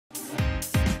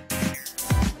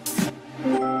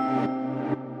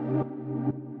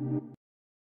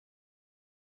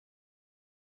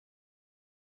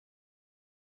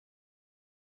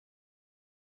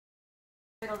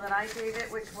title that I gave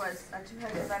it, which was Two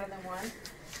Heads Are Better Than One,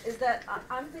 is that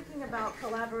I'm thinking about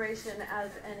collaboration as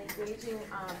an engaging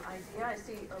idea. I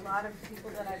see a lot of people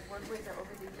that I've worked with over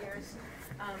the years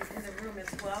in the room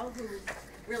as well who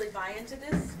really buy into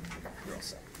this.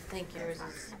 Thank you.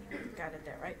 Got it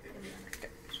there, right? Good.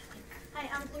 Hi,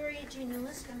 I'm Gloria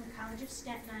Gianoulis from the College of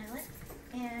Staten Island,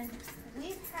 and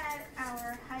we've had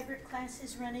our hybrid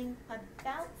classes running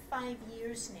about 5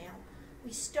 years now.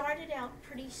 We started out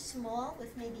pretty small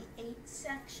with maybe 8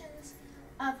 sections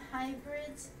of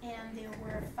hybrids, and there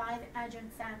were 5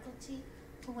 adjunct faculty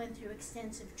who went through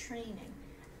extensive training.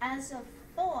 As of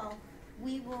fall,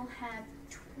 we will have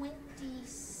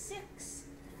 26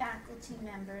 faculty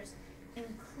members,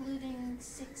 including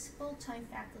 6 full-time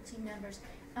faculty members,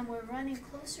 and we're running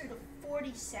closer to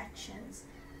 40 sections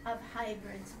of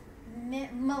hybrids.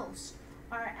 Most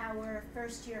are our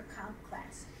first-year comp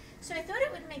class. So I thought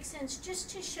it would make sense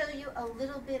just to show you a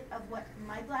little bit of what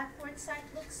my Blackboard site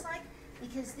looks like,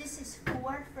 because this is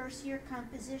for first-year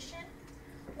composition.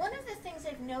 One of the things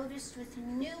I've noticed with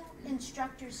new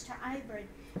instructors to hybrid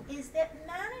is that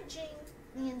managing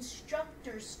the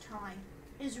instructor's time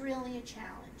is really a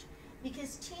challenge,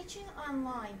 because teaching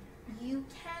online, you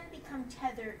can become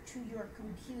tethered to your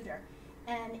computer,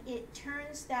 and it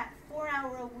turns that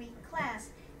 4-hour-a-week class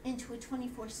into a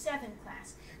 24/7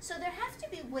 class. So there have to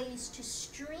be ways to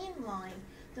streamline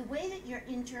the way that you're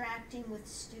interacting with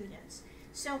students.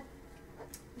 So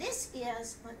this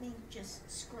is, let me just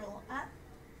scroll up.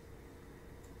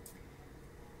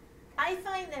 I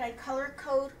find that I color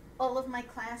code all of my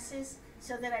classes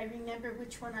so that I remember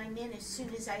which one I'm in as soon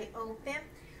as I open.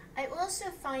 I also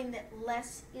find that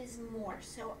less is more.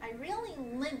 So I really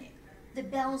limit the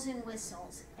bells and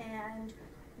whistles and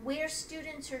where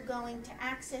students are going to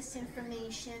access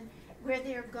information, where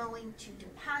they're going to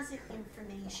deposit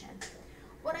information.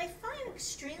 What I find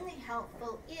extremely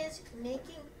helpful is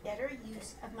making better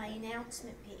use of my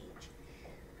announcement page.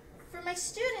 For my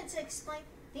students, I explain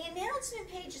the announcement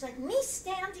page is like me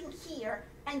standing here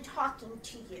and talking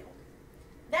to you.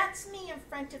 That's me in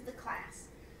front of the class.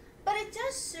 But it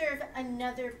does serve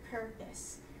another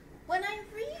purpose. When I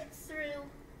read through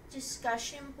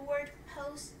discussion board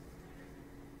posts,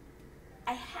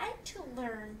 I had to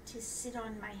learn to sit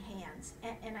on my hands,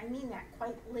 and I mean that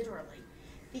quite literally,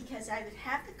 because I would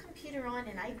have the computer on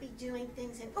and I'd be doing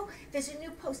things and, oh, there's a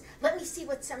new post, let me see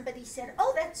what somebody said,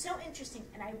 oh, that's so interesting,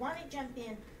 and I want to jump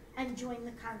in and join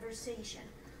the conversation.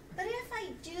 But if I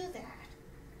do that,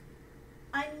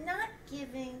 I'm not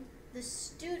giving the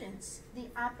students the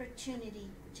opportunity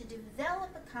to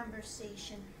develop a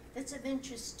conversation that's of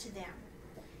interest to them.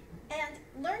 And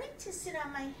learning to sit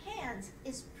on my hands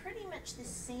is pretty much the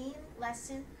same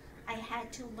lesson I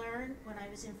had to learn when I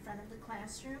was in front of the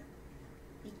classroom.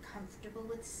 Be comfortable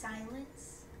with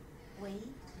silence.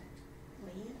 Wait.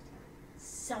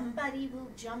 Somebody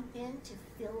will jump in to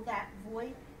fill that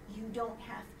void. You don't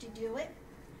have to do it.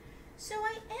 So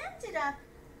I ended up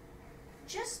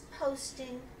just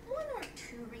posting 1 or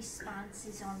 2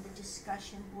 responses on the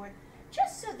discussion board,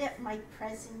 just so that my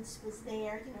presence was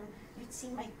there. You know, you'd see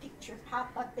my picture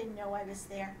pop up and know I was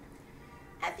there.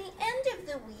 At the end of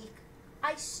the week,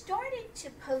 I started to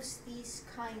post these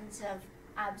kinds of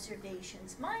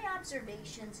observations, my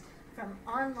observations from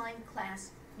online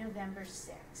class November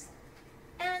 6th.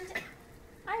 And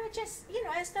I would just, you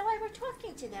know, as though I were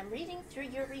talking to them, reading through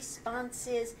your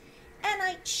responses, and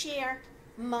I'd share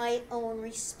my own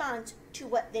response to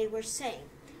what they were saying.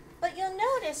 But you'll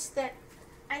notice that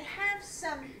I have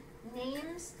some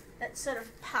names that sort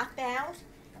of pop out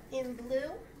in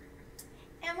blue.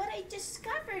 And what I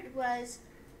discovered was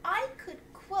I could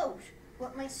quote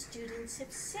what my students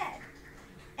have said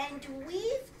and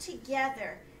weave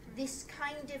together this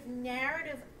kind of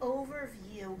narrative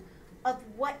overview of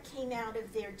what came out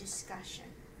of their discussion.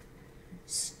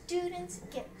 Students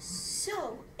get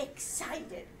so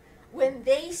excited when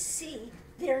they see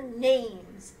their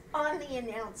names on the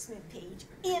announcement page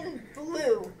in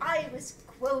blue. I was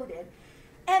quoted.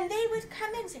 And they would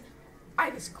come in and say,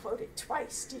 I was quoted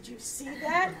twice. Did you see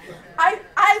that?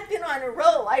 I've been on a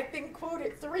roll. I've been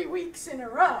quoted 3 weeks in a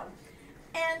row.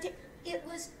 And it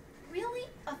was really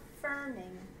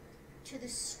affirming to the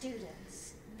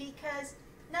students, because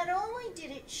not only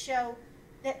did it show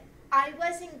that I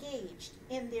was engaged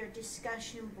in their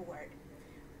discussion board,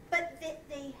 but that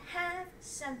they have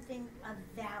something of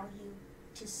value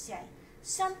to say,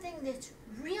 something that's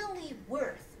really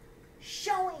worth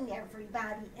showing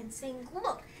everybody and saying,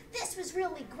 look, this was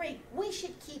really great. We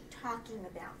should keep talking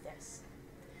about this.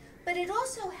 But it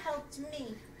also helped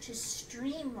me to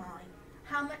streamline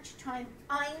how much time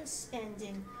I'm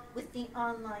spending with the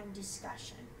online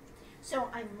discussion. So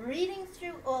I'm reading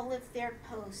through all of their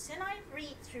posts, and I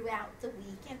read throughout the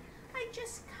week, and I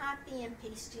just copy and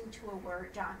paste into a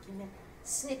Word document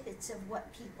snippets of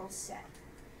what people say.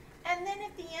 And then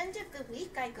at the end of the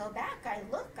week, I go back, I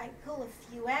look, I pull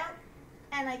a few out,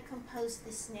 and I compose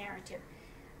this narrative.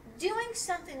 Doing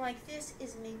something like this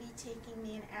is maybe taking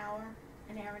me an hour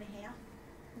and a half,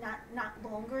 not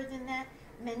longer than that,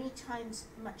 many times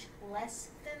much less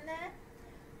than that,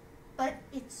 but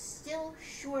it's still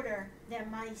shorter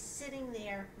than my sitting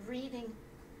there reading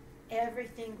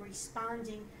everything,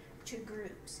 responding to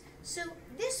groups. So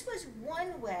this was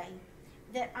one way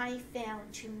that I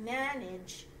found to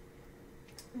manage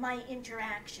my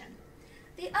interaction.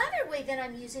 The other way that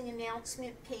I'm using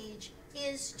announcement page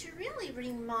is to really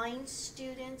remind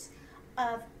students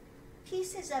of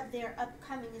pieces of their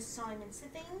upcoming assignments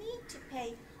that they need to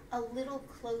pay a little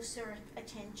closer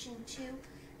attention to.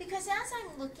 Because as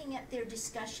I'm looking at their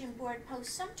discussion board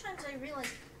posts, sometimes I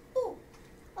realize, oh,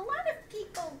 a lot of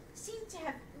people seem to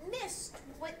have missed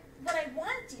what I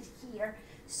wanted here.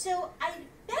 So I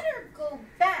better go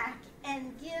back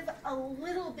and give a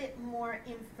little bit more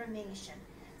information.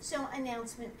 So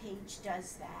announcement page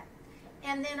does that.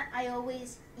 And then I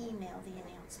always email the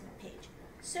announcement page.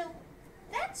 So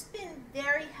that's been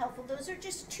very helpful. Those are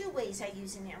just two ways I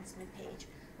use announcement page.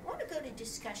 I want to go to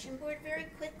discussion board very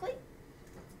quickly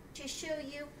to show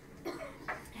you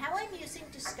how I'm using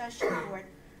discussion board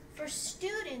for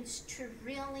students to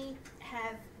really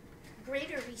have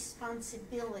greater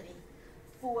responsibility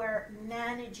for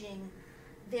managing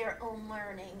their own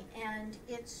learning. And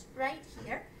it's right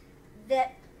here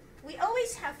that we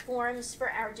always have forums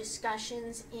for our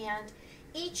discussions, and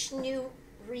each new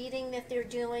reading that they're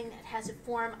doing that has a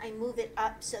forum, I move it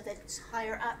up so that it's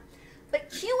higher up.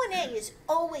 But Q&A is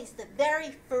always the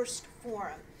very first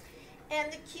forum.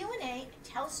 And the Q&A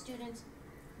tells students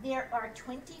there are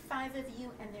 25 of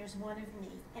you and there's one of me.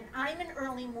 And I'm an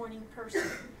early morning person.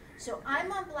 So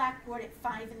I'm on Blackboard at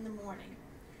 5 in the morning.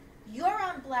 You're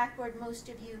on Blackboard, most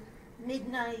of you,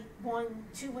 midnight, 1,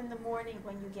 2 in the morning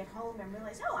when you get home and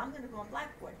realize, oh, I'm going to go on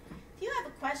Blackboard. If you have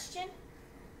a question,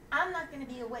 I'm not going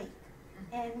to be awake.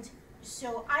 And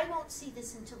so I won't see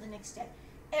this until the next day.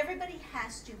 Everybody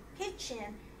has to pitch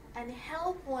in and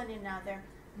help one another,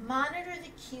 monitor the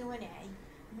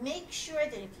Q&A, make sure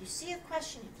that if you see a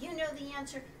question, if you know the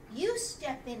answer, you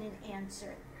step in and answer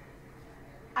it.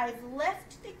 I've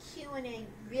left the Q&A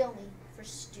really for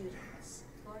students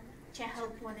to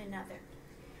help one another.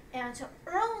 And so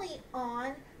early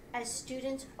on, as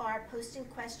students are posting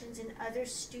questions and other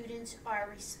students are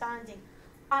responding,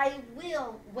 I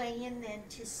will weigh in then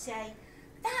to say,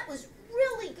 that was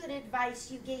really good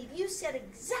advice you gave. You said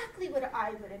exactly what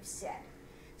I would have said.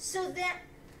 So that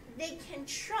they can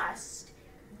trust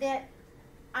that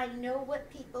I know what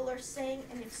people are saying,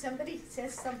 and if somebody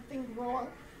says something wrong,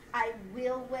 I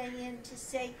will weigh in to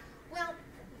say, well,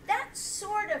 that's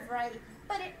sort of right,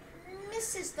 but it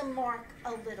misses the mark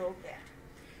a little bit.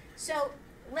 So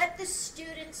let the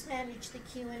students manage the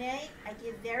Q&A. I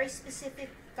give very specific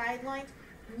guidelines.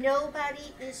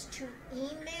 Nobody is to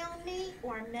email me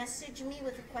or message me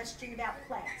with a question about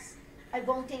class. I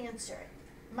won't answer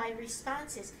it. My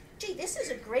response is, gee, this is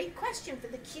a great question for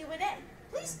the Q&A.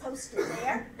 Please post it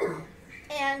there.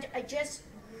 And I just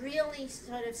really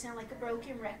sort of sound like a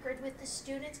broken record with the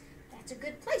students. That's a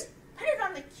good place. Put it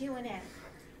on the Q&A.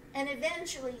 And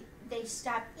eventually, they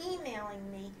stop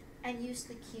emailing me and use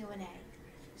the Q&A.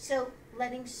 So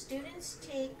letting students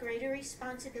take greater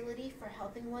responsibility for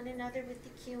helping one another with the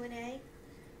Q&A,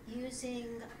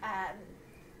 using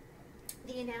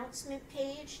the announcement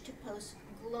page to post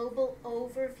global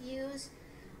overviews,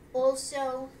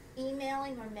 also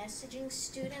emailing or messaging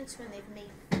students when they've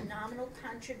made phenomenal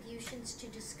contributions to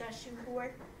discussion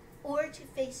board or to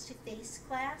face-to-face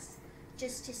class,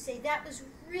 just to say that was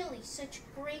really such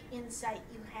great insight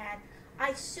you had.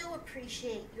 I so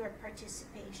appreciate your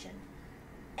participation.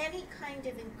 Any kind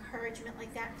of encouragement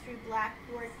like that through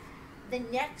Blackboard, the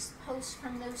next post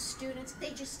from those students,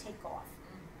 they just take off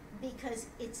because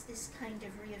it's this kind of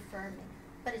reaffirming,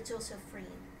 but it's also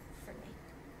freeing for me.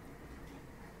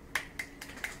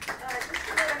 Just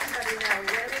to let everybody know, we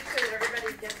want to make sure that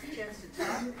everybody gets a chance to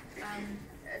talk,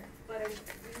 but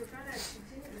we were going to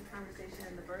continue this conversation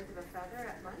in the birds of a feather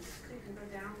at lunch, so you can go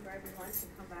down, grab your lunch,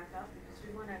 and come back up, because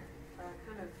we want to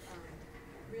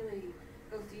really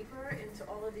go deeper into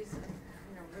all of these,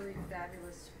 really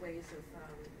fabulous ways of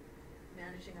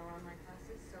managing our online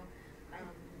classes. So, I'll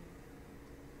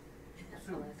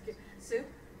ask you. Sue,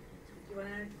 you want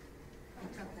to?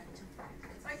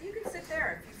 You can sit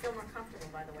there if you feel more comfortable.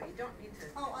 By the way, you don't need to.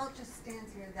 Oh, I'll just stand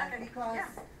here then, okay. because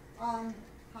yeah.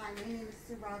 Hi, my name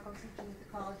is Rocco, teaching at the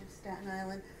College of Staten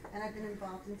Island, and I've been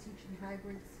involved in teaching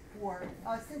hybrids for,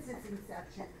 since its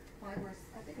inception, I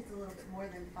think it's a little bit more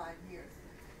than 5 years.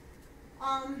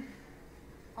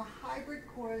 A hybrid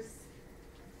course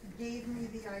gave me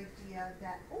the idea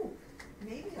that,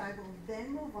 maybe I will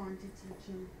then move on to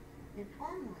teaching an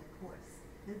online course.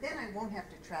 And then I won't have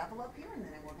to travel up here, and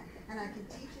then I won't have to, and I can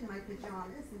teach in my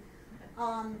pajamas.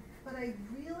 And, but I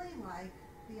really like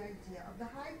the idea of the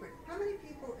hybrid. How many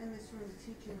people in this room are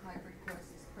teaching hybrid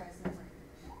courses presently?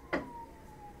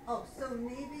 Oh, so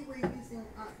maybe we're using,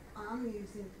 I'm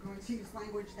going to use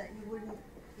language that you wouldn't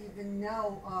even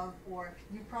know of, or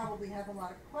you probably have a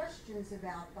lot of questions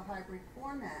about the hybrid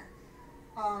format.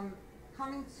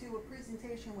 Coming to a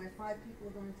presentation where 5 people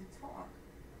are going to talk,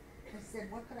 I said,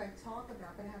 what could I talk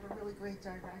about? But I have a really great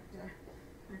director,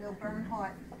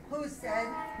 Bernhardt, who said,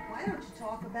 why don't you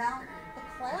talk about the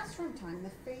classroom time, the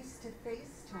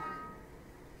face-to-face time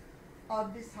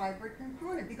of this hybrid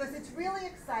component, because it's really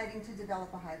exciting to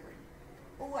develop a hybrid.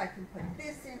 Oh, I can put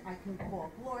this in, I can call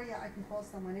Gloria, I can call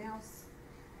someone else.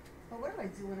 But what do I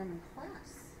do when I'm in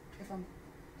class? If I'm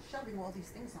shoving all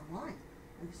these things online,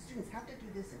 and the students have to do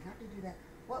this and have to do that,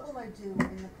 what will I do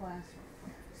in the classroom?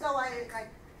 So I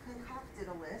concocted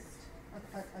a list,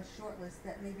 a short list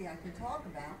that maybe I can talk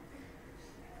about.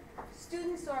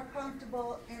 Students are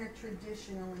comfortable in a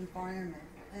traditional environment,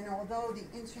 and although the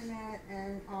internet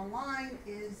and online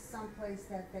is someplace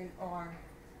that they are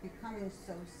becoming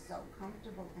so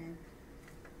comfortable in,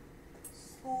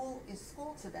 school is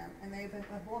school to them, and they've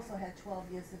also had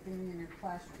 12 years of being in a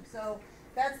classroom. So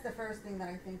that's the first thing that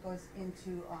I think goes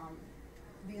into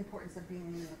the importance of being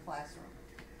in the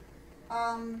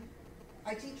classroom.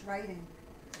 I teach writing.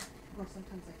 Well,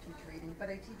 sometimes I teach reading, but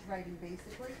I teach writing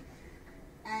basically.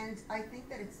 And I think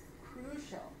that it's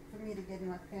crucial for me to get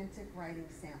an authentic writing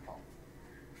sample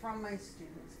from my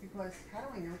students, because how do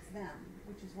I know it's them?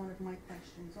 Which is one of my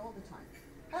questions all the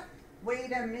time.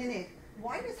 Wait a minute,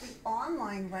 why does the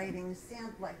online writing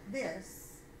sound like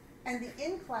this and the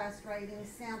in-class writing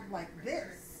sound like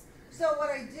this? So what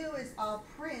I do is I'll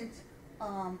print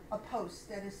a post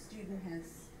that a student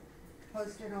has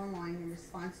posted online in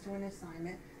response to an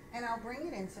assignment, and I'll bring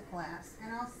it into class,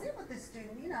 and I'll sit with the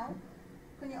student,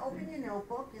 can you open your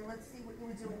notebook and let's see what you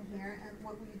were doing here and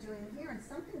what were you doing here, and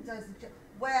something doesn't,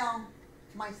 well,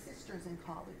 my sister's in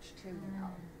college too,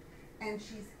 and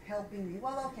she's helping me.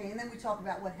 Well, okay, and then we talk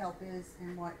about what help is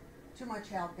and what too much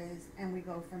help is, and we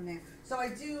go from there. So I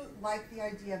do like the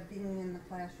idea of being in the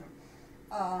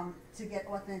classroom to get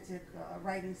authentic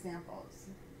writing samples.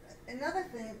 Another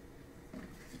thing,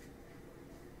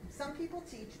 some people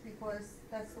teach because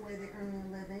that's the way they earn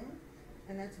their living,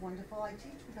 and that's wonderful. I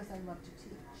teach because I love to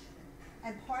teach.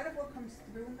 And part of what comes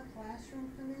through in the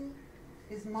classroom for me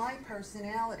is my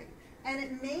personality. And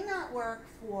it may not work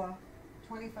for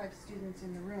 25 students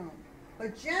in the room,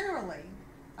 but generally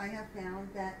I have found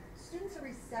that students are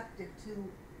receptive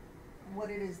to what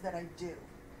it is that I do.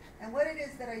 And what it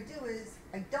is that I do is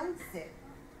I don't sit.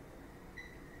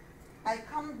 I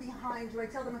come behind you. I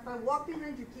tell them, if I walk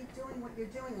behind you, keep doing what you're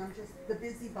doing. I'm just the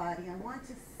busybody. I want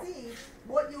to see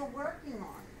what you're working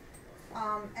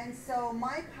on. And so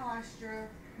my posture,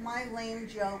 my lame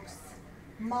jokes,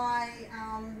 my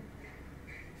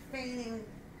feigning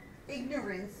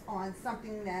ignorance on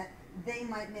something that they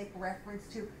might make reference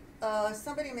to.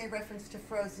 Somebody made reference to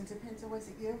Frozen. To Pinto, was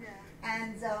it you? Yeah.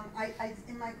 And I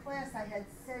in my class, I had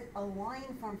said a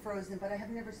line from Frozen, but I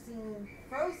have never seen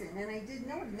Frozen, and I didn't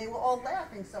know it, and they were all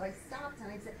laughing, so I stopped,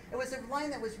 and I said, it was a line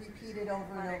that was repeated over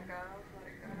and over.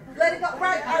 Let it go. Let it go,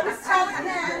 right, I was telling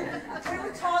them, we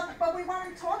were talking, but we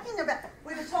weren't talking about,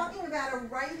 we were talking about a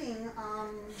writing,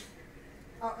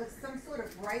 some sort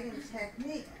of writing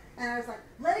technique, and I was like,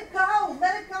 let it go,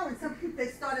 and some people,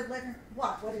 they started letting,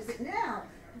 what is it now?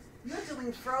 You're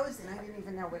doing Frozen. I didn't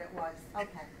even know what it was.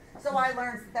 Okay. So I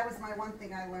learned, that was my one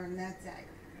thing I learned that day.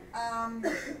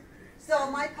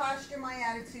 So my posture, my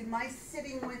attitude, my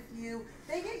sitting with you,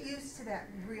 they get used to that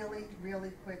really, really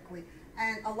quickly.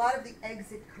 And a lot of the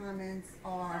exit comments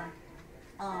are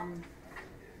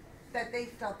that they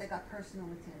felt they got personal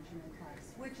attention in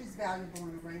class, which is valuable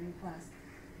in a writing class.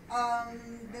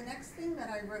 The next thing that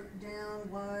I wrote down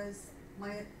was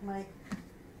my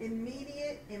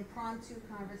immediate impromptu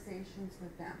conversations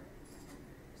with them.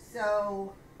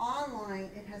 So online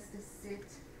it has to sit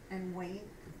and wait,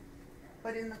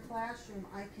 but in the classroom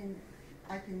I can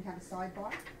have a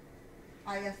sidebar.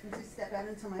 I ask them to step out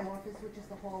into my office, which is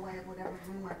the hallway of whatever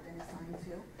room I've been assigned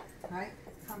to. Right?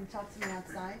 Come talk to me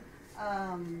outside.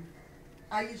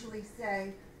 I usually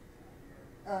say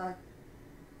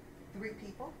 3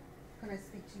 people. can I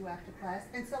speak to you after class?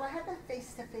 And so I had that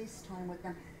face-to-face time with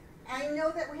them. I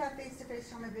know that we have face-to-face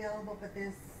time available, but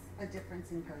there's a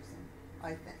difference in person, I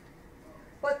think.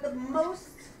 But the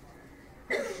most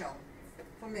crucial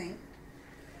for me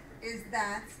is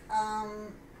that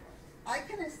I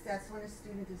can assess when a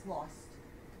student is lost.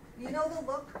 You know the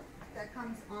look that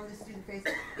comes on the student face?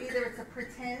 Either it's a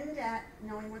pretend at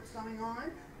knowing what's going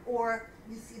on, or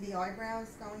you see the eyebrows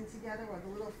going together, or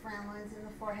the little frown lines in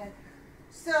the forehead.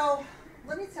 So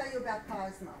let me tell you about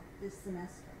Cosmo this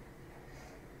semester.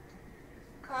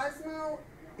 Cosmo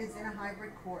is in a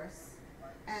hybrid course,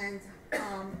 and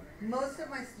most of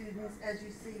my students, as you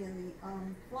see in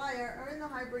the flyer, are in the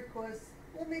hybrid course,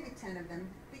 well, maybe 10 of them,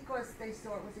 because they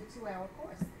saw it was a 2-hour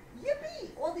course. Yippee!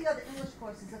 All the other English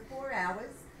courses are 4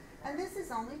 hours, and this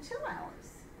is only 2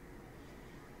 hours.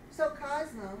 So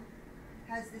Cosmo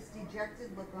has this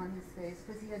dejected look on his face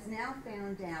because he has now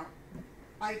found out.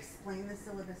 I explained the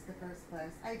syllabus the first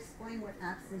class. I explained what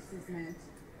absences meant.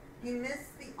 He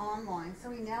missed the online,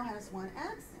 so he now has 1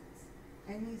 absence,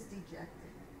 and he's dejected.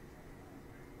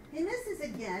 He misses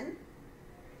again,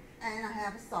 and I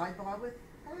have a sidebar with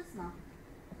Cosmo.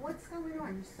 What's going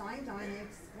on? You signed on and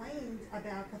explained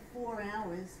about the 4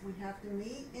 hours we have to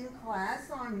meet in class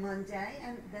on Monday,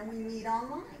 and then we meet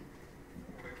online.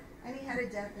 And he had a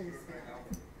death in his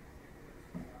family.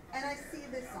 And I see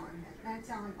this on him, and I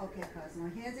tell him, okay,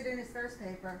 Cosmo. He hands it in his first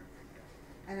paper,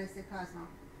 and I say, Cosmo,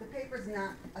 the paper's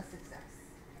not a success.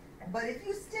 But if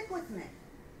you stick with me,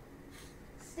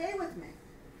 stay with me,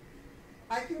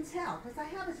 I can tell, because I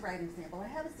have his writing sample, I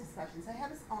have his discussions, I have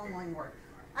his online work.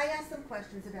 I asked him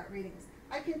questions about readings.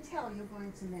 I can tell you're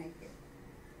going to make it.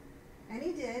 And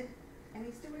he did, and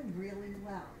he's doing really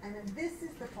well. And this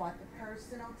is the part, the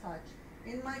personal touch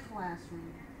in my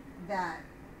classroom that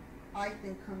I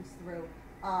think comes through.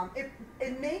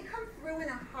 It may come through in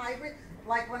a hybrid,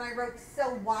 like when I wrote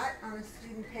 "so what" on a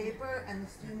student paper, and the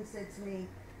student said to me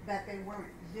that they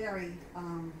weren't very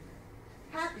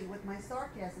happy with my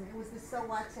sarcasm. It was the "so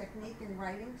what" technique in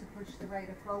writing to push the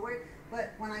writer forward.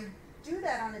 But when I do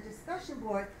that on a discussion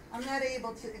board, I'm not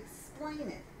able to explain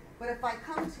it. But if I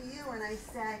come to you and I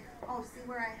say, oh, see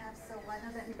where I have "so what,"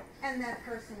 and that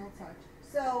personal touch.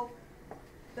 So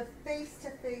the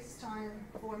face-to-face time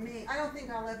for me, I don't think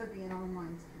I'll ever be an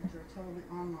online teacher, a totally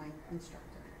online instructor.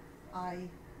 I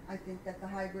think that the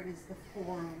hybrid is the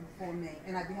forum for me,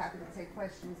 and I'd be happy to take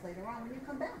questions later on when you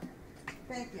come back.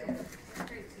 Thank you.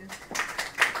 Great,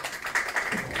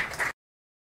 Sue.